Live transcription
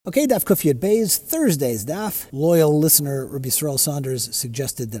Okay, Daf Kufyat Beis, Thursday's Daf. Loyal listener Rabbi Yisrael Saunders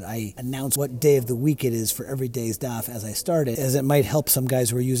suggested that I announce what day of the week it is for every day's Daf as I started, as it might help some guys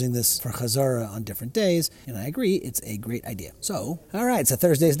who are using this for Chazara on different days, and I agree, it's a great idea. So, alright, so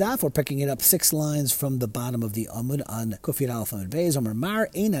Thursday's Daf, we're picking it up 6 lines from the bottom of the Amud on Kufyat Aleph Amud Beis, Omer Mar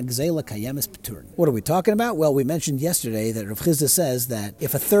Ein Agzela Kayemis Peturin. What are we talking about? Well, we mentioned yesterday that Rav Chizda says that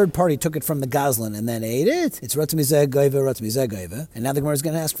if a third party took it from the Gazlan and then ate it, it's Ratzmi Zeh Goiva, and now the Gemara is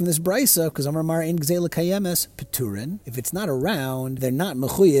going to ask from this brisa, because Amar Mar in Gzela Kayemes Peturin, if it's not around, they're not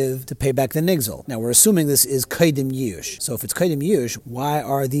mechuyev to pay back the nigzel. Now we're assuming this is Kaidim Yush. So if it's Kaidim Yush, why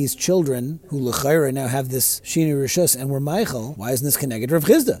are these children who l'chayra now have this Shini Rishus and were Michael? Why isn't this connected Rav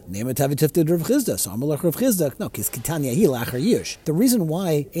Chizda? Name it Tavitifted Rav Chizda. So Amar Rav Chizda. No, because Kitanya hi lachar Yush. The reason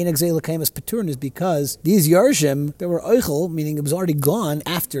why Ein Gzela Kayemes Peturin is because these Yarshim, they were Eichel, meaning it was already gone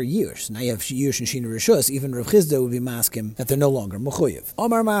after Yush. Now you have Yush and Shini Rishus. Even Rav Chizda would be maskim that they're no longer mechuyev.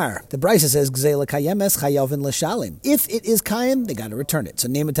 Amar Mar. The brisa says Gzela Kayemes Chayavin L'Shalim. If it is Kayem, they got to return it. So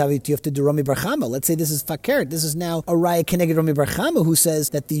name it Tavit you have to do Rami Bar Chama. Let's say this is Fakert. This is now a Raya Keneged Rami Bar Chama who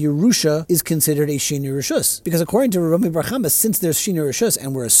says that the Yerusha is considered a Shini Rishus. Because according to Rami Bar Chama, since there's Shini Rishus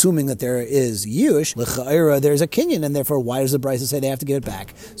and we're assuming that there is Yush, L'Cha'ira there's a Kinyan, and therefore why does the brisa say they have to give it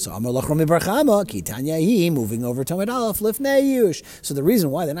back? So Amar Lach Rami Bar Chama Kitanya hi moving over to Tamid Aleph Lifnei Yush. So the reason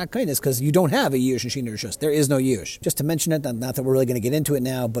why they're not Kain is because you don't have a Yush and Shini Rishus. There is no Yush. Just to mention it, not that we're really going to get into it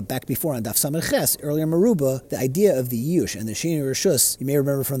now, but back before on Daf Samech Ches, earlier Maruba, the idea of the Yush and the Shini Rishus, you may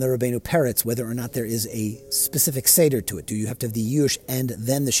remember from the Rabbeinu Peretz whether or not there is a specific Seder to it. Do you have to have the Yush and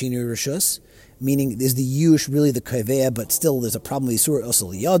then the Shini Rishus? Meaning, is the Yush really the Kaveh, but still there's a problem with Yisur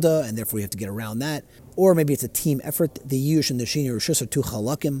Osel Yada, and therefore you have to get around that? Or maybe it's a team effort. The Yush and the Shini Rishus are two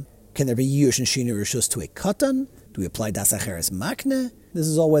Chalakim. Can there be Yush and Shini Rishus to a Katan? Do we apply Das Acheres Makne? This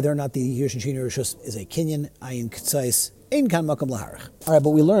is all whether or not the Yush and Shini Rishus is a Kinyan, Ayin K'tzais, Ein kan makam laharach. All right,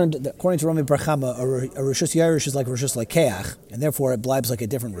 but we learned that according to Rami Bar Chama, a Rishus Yairish is like a Rishus Lekeach, and therefore it blibes like a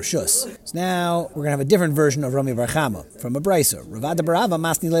different Rishus. So now we're going to have a different version of Rami Bar Chama from a Brisa. Ravada Barava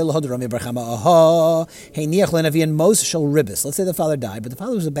Masni Leilahod Rami Bar Chama. Aha, hey Niach Lenavian Mos Shel Ribis. Let's say the father died, but the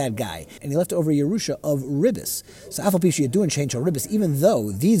father was a bad guy, and he left over Yerusha of Ribis. So Afal Pishi Yadu and Change Shel Ribis, even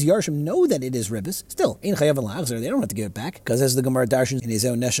though these Yarshim know that it is Ribis, still Ein Chayav and Lachzer, they don't have to give it back, because as the Gemara Darshan in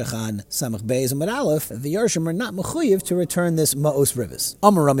Ezeu Neshachan Samach Beis and Aleph, the Yarshim are not mechuyev to return this Ma'os Ribis.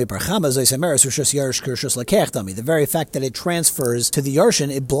 Amar Rami Bar Chama Zaysemeres Rishus Yarish Kirshus Lekech Dami. The very fact that it transfers to the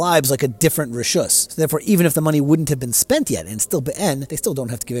Yarshin, it blibes like a different Rishus. So therefore, even if the money wouldn't have been spent yet and still be'en, they still don't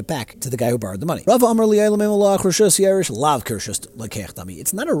have to give it back to the guy who borrowed the money. Rava Amar Li'aylam Emalach Rishus Yarish Lav Kirshus Lekech Dami.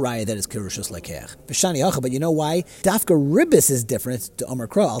 It's not a raya that is Kirshus Lekech. V'shani Hacha, but you know why? Dafka Ribis is different to Amar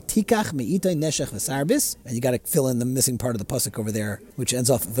Kra. Al Tikach Me'itay Neshech V'sarbis. And you got to fill in the missing part of the pasuk over there, which ends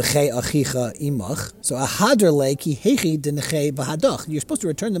off V'chei Achicha Imach. So a Hadr Le Ki Hechi Denechei Bahadach. You're supposed to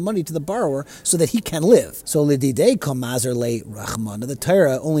return the money to the borrower so that he can live. So Lididei Kamazer Le Rachmana. The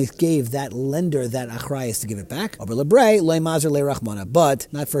Torah only gave that lender that achrayas to give it back. Aber Lebrei Le Mazer Le Rachmana, but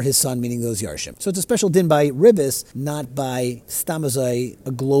not for his son, meaning those Yarshim. So it's a special din by Ribis, not by Stamazai,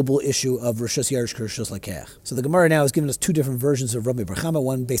 a global issue of Rishus Yarish Kirshus Lekech. So the Gemara now has given us two different versions of Rabbi Bar Chama,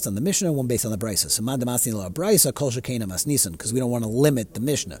 one based on the Mishnah, one based on the Brisa. So Man Damasni La Brisa, Kol Shekena Mas Nisan, because we don't want to limit the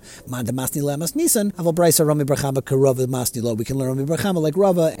Mishnah. Man Damasni La Mas Nisan, Aval Brisa Rami Bar Chama Karava Masni La. We can learn Rami Bar Chama like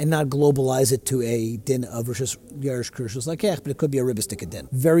Rava and not globalize it to a din of Rishus Yarish Kirshus Lekech, but it could be a Ribis din.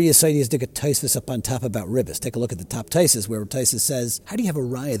 Very Yisaitis dig a Taisvis up on top about Ribis. Take a look at the top Taisis, where Taisis says, how do you have a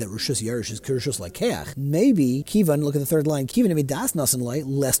raya that Rishus Yarish is Kirshus Lekech? Maybe, Kivan, look at the third line, Kivan Emi Das Nasan Lai,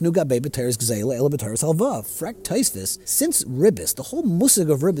 Les Nugabe B'Teres Gzela, Ela B'Teres Halva. Frak Taisvis, since Ribis, the whole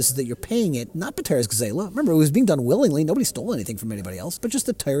musig of Ribis is that you're paying it, not B'Teres Gzela. Remember, it was being done willingly, nobody stole anything from anybody else, but just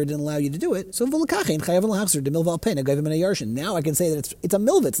the Torah didn't allow you to do it. So, V'Lakachein, Chayav and Lahachzer, Demil Valpena, Gavim and a Yarshin. Now I can say that it's a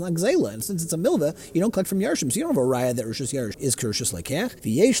milva, it's not Gzela, and since it's a milva, you don't collect from Yarshim, so you don't have a raya that Rishus Yarish is Kirshus Lekech.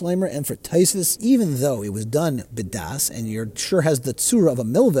 V'yesh Leimer, and for Taisvis, even though it was done B'das, and you're sure has the tsura of a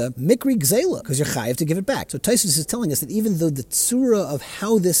milva, Mikri Gzela, because you're chayav to give it back. So Taisvis is telling us that even though the tsura of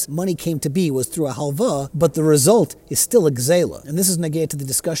how this money came to be was through a halva, but the result is still a Gzela. And this is negate to the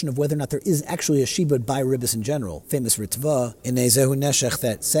discussion of whether or not there is actually a shibud by Ribis in general. Famous Ritva in Ezehu Neshech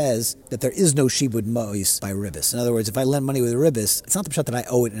that says that there is no shibud ma'is by Ribis. In other words, if I lend money with a Ribis, it's not the pshat that I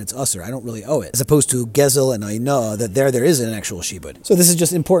owe it and it's usher. I don't really owe it. As opposed to Gezel and I know that there is an actual shibud. So this is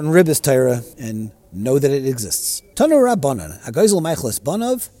just important Ribis Torah, and know that it exists. Tanu Rabbanan, Hagoizel Meichlis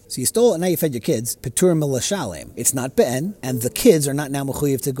Bonov. So you stole it, and now you fed your kids. Petur Milashalim. It's not be'en, and the kids are not now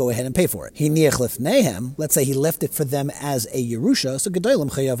mechuyev to go ahead and pay for it. He niach lefnehem. Let's say he left it for them as a yerusha. So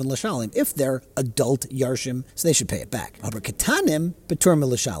gedolim chayav and lashalim. If they're adult yarshim, so they should pay it back. Aber ketanim petur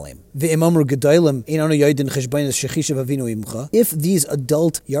milashalim. Ve'imamru gedolim inanu yoydin cheshbainas shechishav avinu imcha. If these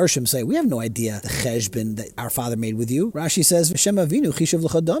adult yarshim say, we have no idea the cheshbon that our father made with you, Rashi says v'shem avinu chishav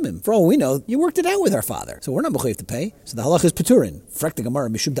l'chadamim. For all we know, you worked it out with our father, so we're not mechuyev to pay. So the halach is peturin. Frak the Gemara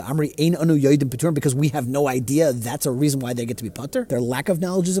mishum Amri ein anu yoidim patur, because we have no idea that's a reason why they get to be patur. Their lack of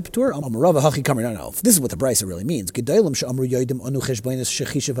knowledge is a patur. Amarava hachi kamer. No. This is what the brisa really means. Gedolim she'amru yoidim anu cheshbainas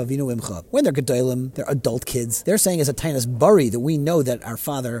shechishav avinu imcha. When they're gedolim, they're adult kids. They're saying as a tainas bari that we know that our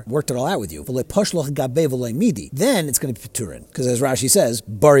father worked it all out with you. V'le pashloch gabe v'le midi. Then it's going to be paturin, because as Rashi says,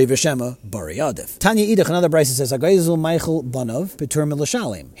 bari v'shema bari adif. Tanya idach, another brisa says agayzul meichel banov patur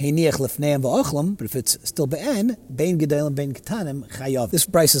milashalim heiniach lefneim v'achlam. But if it's still be'en, bein gedolim bein ketanim chayav. This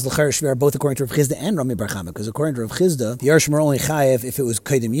brisa is l'cher shver, both according to Rav Chizda and Rami Bar Chama, because according to Rav Chizda, the Yarshim are only chayev if it was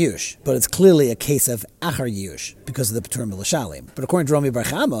Kodim Yush, but it's clearly a case of Achar Yush, because of the Petur Milashalim. But according to Rami Bar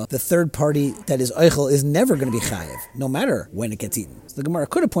Chama, the third party that is Eichel is never going to be chayev, no matter when it gets eaten. So the Gemara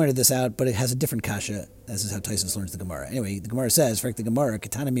could have pointed this out, but it has a different kasha. This is how Taisus learns the Gemara. Anyway, the Gemara says, "For the Gemara,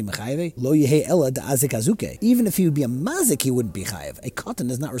 ketana mi mechayve lo yehe ela da azik azuke." Even if he would be a mazik, he wouldn't be chayev. A katan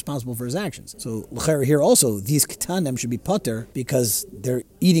is not responsible for his actions. So l'cher here also, these ketanim should be pater because they're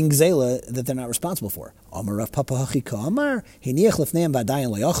eating gzela that they're not responsible for. Amar Rav Papa Hachi Ka'amar hiniach lefneim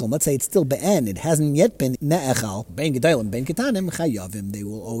v'adayin le'achol. Let's say it's still be'en, it hasn't yet been ne'echal. Ben gedalim, ben ketanim chayavim. They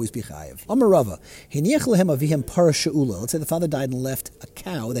will always be chayev. Amar Rava hiniach lehem avihem para she'ula. Let's say the father died and left a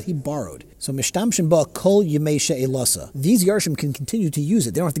cow that he borrowed. So mishtamshin ba kol yemei she'elasa. These yarshim can continue to use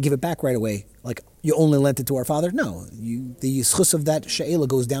it. They don't have to give it back right away. Like, you only lent it to our father? No. The schus of that she'ela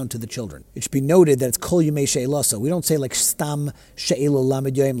goes down to the children. It should be noted that it's kol yemei she'elasa. We don't say like stam she'ela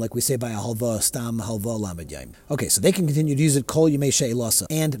lamed yom, like we say by a halva, stam halva lamed yom. Okay, so they can continue to use it kol yemei she'elasa.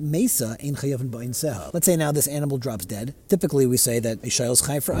 And mesa ein chayavin ba'in seha. Let's say now this animal drops dead. Typically we say that a shayel is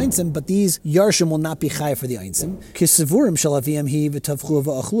chay for einsim, but these yarshim will not be chay for the einsim. Kisevurim shalaviyam hi v'tavchu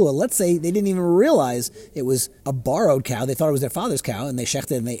v'achlua. Let's say they didn't even realize it was a borrowed cow. They thought it was their father's cow, and they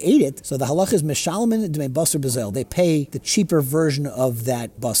shechted and they ate it. So the halach is mishalman dmei basar bezel. They pay the cheaper version of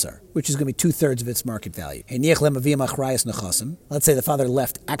that basar, which is going to be 2/3 of its market value. Let's say the father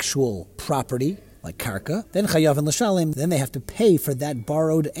left actual property, like karka, then chayav and l'shalim, then they have to pay for that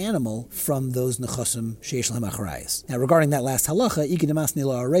borrowed animal from those nechosim sheish lahem acharayis. Now, regarding that last halacha, ikidamasni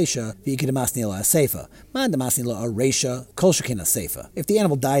la aresha, v'ikidamasni la asefa. Man damasni la aresha, kol shekin asefa. If the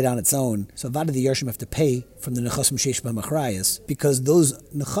animal died on its own, so vada the yarshim have to pay from the nechosim sheish lahem acharayis, because those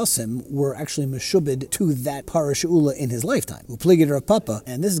nechosim were actually meshubed to that parashu'ula in his lifetime. Upligid Rav Papa,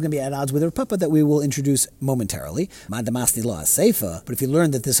 and this is going to be at odds with Rav Papa that we will introduce momentarily. Man damasni la asefa. But if you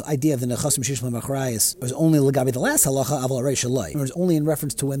learn that this idea of the nechosim sheish lahem acharayis was only legabi the last halacha aval areisha loy. It was only in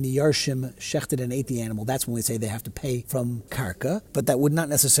reference to when the yarshim shechted and ate the animal. That's when we say they have to pay from karka, but that would not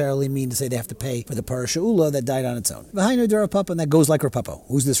necessarily mean to say they have to pay for the parashaula that died on its own. V'hainu de Rav Papa, and that goes like Rav Papa.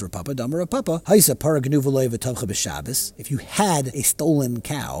 Who's this Rav Papa? Damar Rav Papa. Haisa paragnuva loy v'tavcha b'Shabbos. If you had a stolen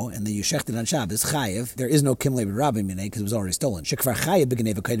cow and then you shechted on Shabbos, chayev, there is no kimlei b'rabbi minei because it was already stolen. Shekvar chayev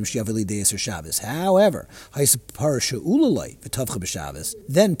b'genei v'kaidim sheyaveli deis or Shabbos. However, haisa parashaula loy v'tavcha b'Shabbos,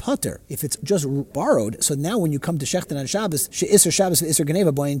 then pater if it's just borrowed. So now when you come to shechten on Shabbos, she'isr Shabbos v'isr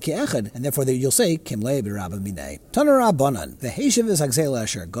geneva boyin ki'echad, and therefore you'll say kimlei b'rabba minei. Taner Rabbanan, the heishav is hagzela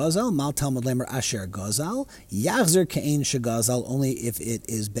asher gazal, mal talmud lemer asher gazal, yachzer ke'ein shegazal, only if it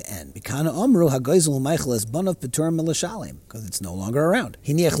is be'en. Mikana omru hagazal u'meichel is banav peturim milashalim, because it's no longer around.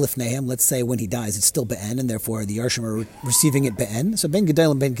 Hiniach lifnehem, let's say when he dies it's still be'en, and therefore the yarshim are receiving it be'en. So ben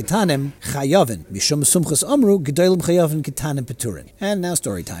gedalim ben ketanim chayavin, mishum sumchas omru gedalim chayavin ketanim peturin. And now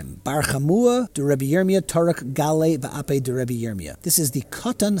story time. Bar Chamua de Rabbi Yirmiyah Tarak Gale Va'ape de Rabbi Yirmiyah. This is the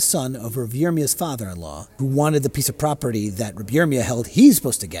Katan son of Rabbi Yirmiyah's father-in-law, who wanted the piece of property that Rabbi Yirmiyah held he's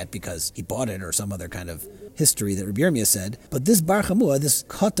supposed to get because he bought it or some other kind of history that Rabbi Yirmiyah said. But this Bar Chamua, this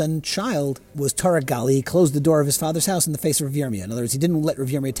Katan child, was Tarak Gale. He closed the door of his father's house in the face of Rabbi Yirmiyah. In other words, he didn't let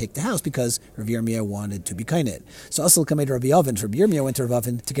Rabbi Yirmiyah take the house because Rabbi Yirmiyah wanted to be kainit. So Asal Kamei to Rabbi Oven. Rabbi Yirmiyah went to Rav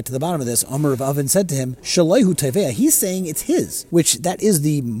Oven to get to the bottom of this. Amar Rav Oven said to him, Shalayhu Tevea. He's saying it's his, which that is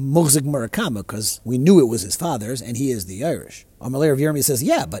the Muhzik Murakama, because we knew it was his father's, and he is the Irish. Amalei Rav Yirmiyah says,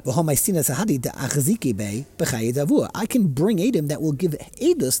 yeah, but I can bring Edom that will give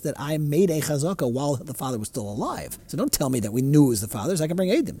Edus that I made a chazaka while the father was still alive. So don't tell me that we knew it was the father's. I can bring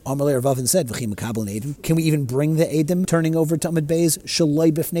Edom. Amalei Rav Oven said, can we even bring the Edom turning over to Amid Bey's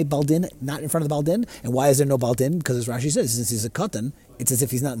Shaloi Bifnei Baldin, not in front of the Baldin? And why is there no Baldin? Because as Rashi says, since he's a katan, It's as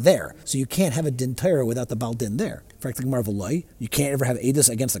if he's not there. So you can't have a din Torah without the Baal Din there. You can't ever have edus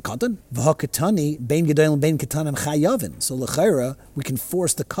against the katan. So l'chayra, we can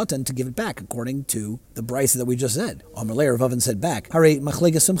force the katan to give it back according to the brisa that we just said. Amar Leir Rav said back, in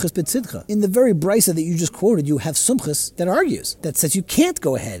the very brisa that you just quoted, you have sumchas that argues, that says you can't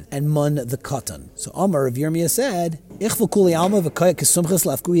go ahead and mun the katan. So Amar Rav Yirmiyah said,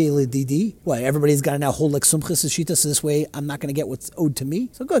 why, everybody's got to now hold like sumchas shita, so this way I'm not going to get what's owed to me?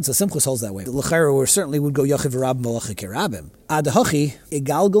 So good, so sumchas holds that way. L'chayra, we certainly would go yachiv rab malacha kerabim. Adahachi,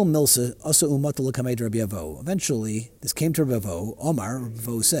 igalgal milsa, asa umat l'kamed Rabbi Avo. Eventually, this came to Rabbi Avo. Omar, Rabbi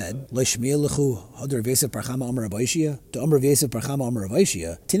Avo said, Leishmiya l'chu hadar v'yesef parchama Amar Avaishia, to Amar v'yesef parchama Amar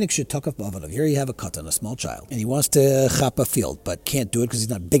Avaishia, tinik shetakav b'avadav. Here you have a katan, a small child, and he wants to chop a field, but can't do it because he's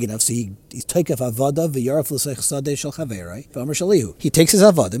not big enough, so he's taikaf avadav v'yaraf l'seich sadeh shel chaverai, v'amar shalihu. He takes his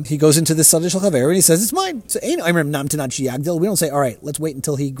avadim, he goes into the sadeh shel chaverai, and he says, it's mine. So ein omer nam tenad sheyagdil. We don't say, all right, let's wait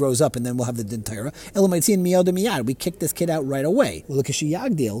until he grows up, and then we'll have the din Torah. Elamaitzin miyad miyad. We kick this kid out right away. Okay, when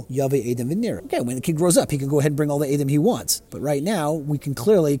the kid grows up, he can go ahead and bring all the edim he wants. But right now, we can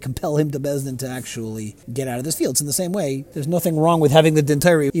clearly compel him to Bezdin to actually get out of this field. So in the same way, there's nothing wrong with having the din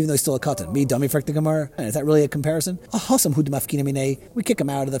Torah, even though he's still a katan. Me, dummy, frak the Gemara. Is that really a comparison? We kick him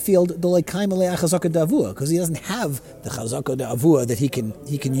out of the field because he doesn't have the chazaka da'avua that he can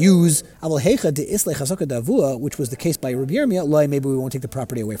use. Which was the case by Rabbi Yirmiyah. Maybe we won't take the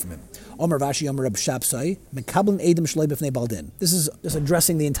property away from him. This is just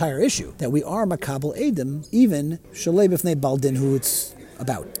addressing the entire issue, that we are makabel edim, even shalei b'fnei baldin, who it's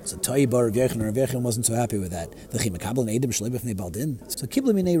about. So Taiba, Rav Yechon wasn't so happy with that. So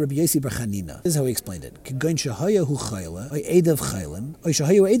Kibla Minei Rabbi Yossi Bar Chanina. This is how he explained it. K'goin shahaya hu chayla, oy edav chaylim, oy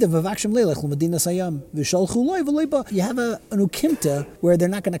shahayu edav v'vakshim leilech l'madina sayam, v'shalchu loy v'loiba. You have an ukimta where they're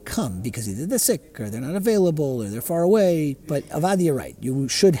not going to come because either they're sick, or they're not available, or they're far away. But Avad, you're right. You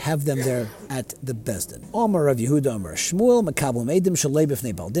should have them there at the Bezdin. Omar Rav Yehuda Omar Shmuel, makabel edim shalei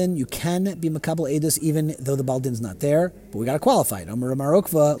b'fnei baldin. You can be makabel edus even though the baldin's not there, but we got to qualify it. Omar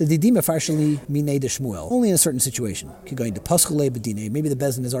Marokva, the didim farshali minei de Shmuel. Only in a certain situation. Going to paschule bedine. Maybe the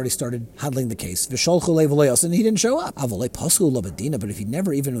Bezdin has already started handling the case. V'sholchule v'loyos, and he didn't show up. Avolei paschule bedina. But if he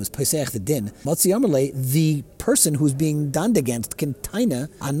never even was pesach the din, matzi amarle, the person who's being donned against can taina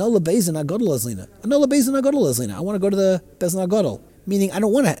anola bezin agodol azlina. Anola bezin agodol azlina. I want to go to the Bezdin agodol. Meaning, I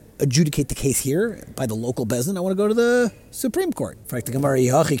don't want to adjudicate the case here by the local Bezdin. I want to go to the Supreme Court. Even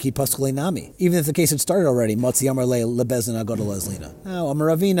if the case had started already, now,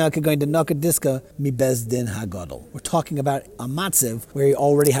 Amaravina could go into Nakadiska mi Bezdin Hagadol. We're talking about a matziv where he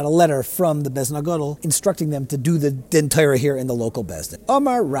already had a letter from the Bezdin Hagadol instructing them to do the din Torah here in the local Bezdin.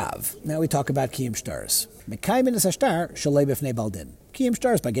 Amar Rav. Now we talk about Kiyum Shtars. Mekayim es hashtar shalei b'fnei baldin. Kiyum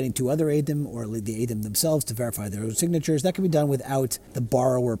Shtars, by getting two other Eidim or the Eidim themselves to verify their own signatures, that can be done without the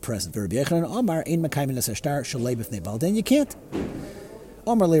borrower present. Rabbi Yechon Amar ein mekayim es hashtar shalei b'fnei baldin. You can't.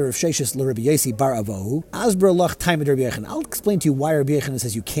 Omar le Rav Sheshes le Rabbi Yossi bar Avohu. Asber lach time Rabbi Yechon. I'll explain to you why Rabbi Yechon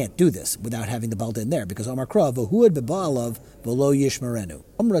says you can't do this without having the baldin there, because Omar Kra Vahuad beba'alav v'lo yishmarenu.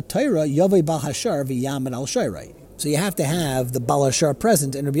 Omra Torah yavei bal hashar v'yamen al shayrai. So you have to have the Bal Hashar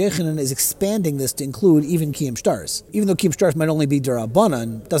present, and Rabbi Yechanan is expanding this to include even Kiyum Shtars. Even though Kiyum Shtars might only be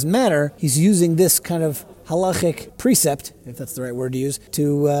Darabanan, doesn't matter, he's using this kind of halachic precept, if that's the right word to use,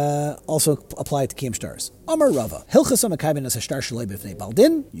 to also apply it to Kiyum Shtars. Amar Rava. Hilchas HaMekayim es hashtar shalei b'fnei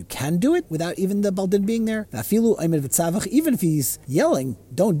baldin. You can do it without even the baldin being there. V'afilu aymed v'tzavach. Even if he's yelling,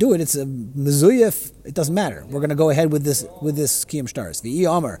 don't do it. It's a mezuyah. It doesn't matter. We're going to go ahead with this Kiyum Shtars. V'i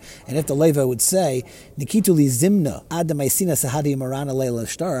Amar. And if the Leva would say, Nikitu li zimna ad maisina sahadi marana leila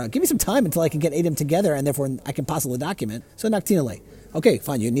shtara. Give me some time until I can get Edom together, and therefore I can pass the document. So naktina le. Okay,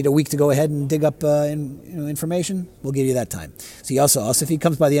 fine. You need a week to go ahead and dig up information. We'll give you that time. So Yasa, if he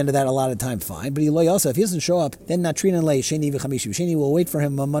comes by the end of that allotted time, fine. But also, if he doesn't show up, then Natrina le Sheni v'chamishi. Sheni will wait for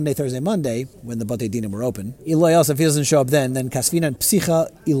him on Monday, Thursday, Monday when the Batei Dinim were open. Also, if he doesn't show up then Kasvina psicha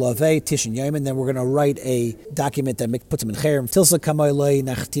ilave tishin yom. Then we're going to write a document that puts him in cherem. Tilsa kamoy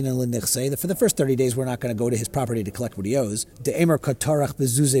nachtina l'nichse. For the first 30 days, we're not going to go to his property to collect what he owes. De'emer katarach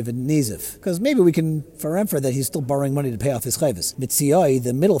bezuze v'nezif. Because maybe we can infer that he's still borrowing money to pay off his chayvus.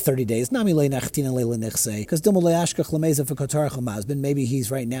 The middle 30 days, because maybe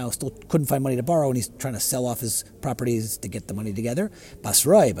he's right now still couldn't find money to borrow and he's trying to sell off his properties to get the money together.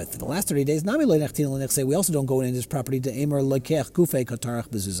 Basrai, but for the last 30 days, we also don't go into his property to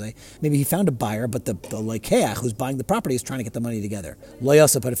maybe he found a buyer, but the lekeach who's buying the property is trying to get the money together.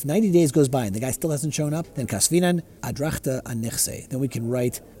 But if 90 days goes by and the guy still hasn't shown up, then kasvinan adrachta anichse. Then we can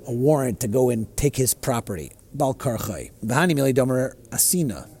write a warrant to go and take his property. Bal karchai. V'hani mili domer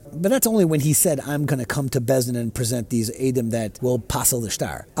asina. But that's only when he said, I'm going to come to Bezdin and present these Eidim that will pasel the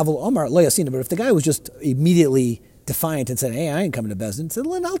shtar. Avol Omar lo yasina, but if the guy was just immediately defiant and said, hey, I ain't coming to Bezdin, said,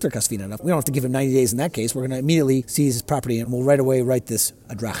 Len alter kasvina. We don't have to give him 90 days in that case. We're going to immediately seize his property and we'll right away write this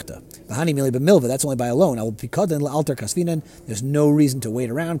adrachta. V'hani mili b'milva, that's only by a loan. I will pikadin alter kasvina. There's no reason to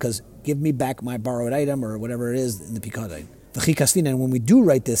wait around because give me back my borrowed item or whatever it is in the pikadin. And when we do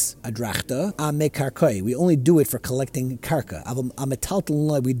write this adrachta, we only do it for collecting karka.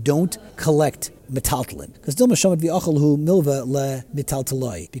 We don't collect metaltalin.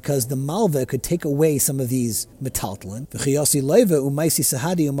 Because the malva could take away some of these metaltalin.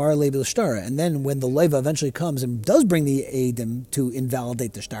 And then when the leiva eventually comes and does bring the eidim to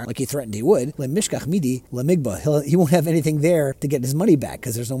invalidate the shtar, like he threatened he would, he won't have anything there to get his money back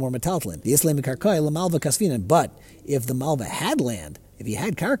because there's no more metaltalin. But if the malva had land, if he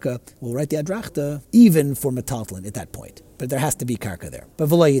had karka, we'll write the adrachta even for metaltalin at that point. But there has to be karka there. But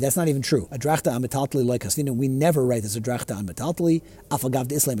v'loi, that's not even true. Adrachta on metaltali like kasvina, we never write this adrachta on metaltali, afagav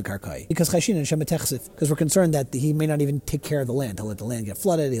de islam karkai. Because chashin and shemetechsif, because we're concerned that he may not even take care of the land. He'll let the land get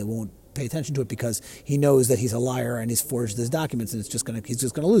flooded, he won't pay attention to it because he knows that he's a liar and he's forged his documents and he's just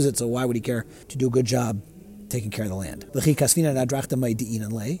gonna lose it, so why would he care to do a good job taking care of the land?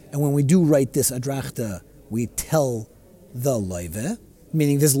 And when we do write this adrachta, we tell the loive,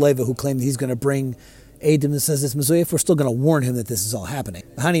 meaning this loive who claimed he's going to bring Eidim that says it's Mezuyif, we're still going to warn him that this is all happening.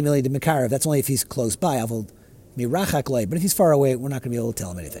 Hani Mili de Mikarev, that's only if he's close by. But if he's far away, we're not going to be able to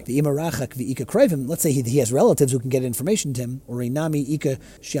tell him anything. The Imarachak v'ika krevim, let's say he has relatives who can get information to him, or Inami ika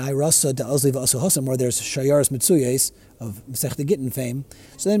shi'ayrasa da ozli v'asu hosam, where there's Shayaras Mitsuyes of Masech the Gittin fame.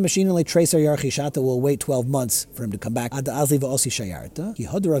 So then Mashinally Tracer Yarchishata will wait 12 months for him to come back. Ad Azli v'osi Shayarta.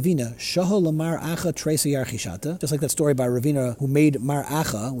 Yihod Ravina, Shaho lamar acha Tracer Yarchishata. Just like that story by Ravina who made Mar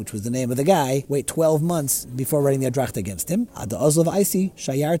Acha, which was the name of the guy, wait 12 months before writing the Adrachta against him. Ad Ozlav Aisi,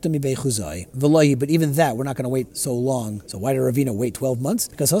 Shayarta mi beichuzai. V'lohi, but even that, we're not going to wait so long. So why did Ravina wait 12 months?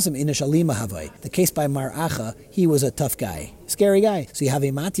 Because Hosam Inish Alima Havai. The case by Mar Acha, he was a tough guy. Scary guy. So you have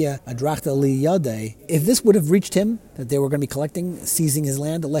a matya adrachta li yadei. If this would have reached him, that they were going to be collecting, seizing his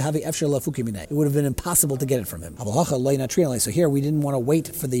land, it would have been impossible to get it from him. So here we didn't want to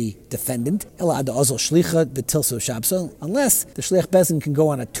wait for the defendant. Unless the shliach bezin can go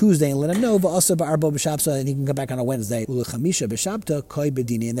on a Tuesday and let him know, and he can come back on a Wednesday,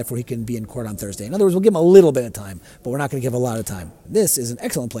 and therefore he can be in court on Thursday. In other words, we'll give him a little bit of time, but we're not going to give a lot of time. This is an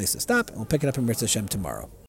excellent place to stop, and we'll pick it up in Mirza Hashem tomorrow.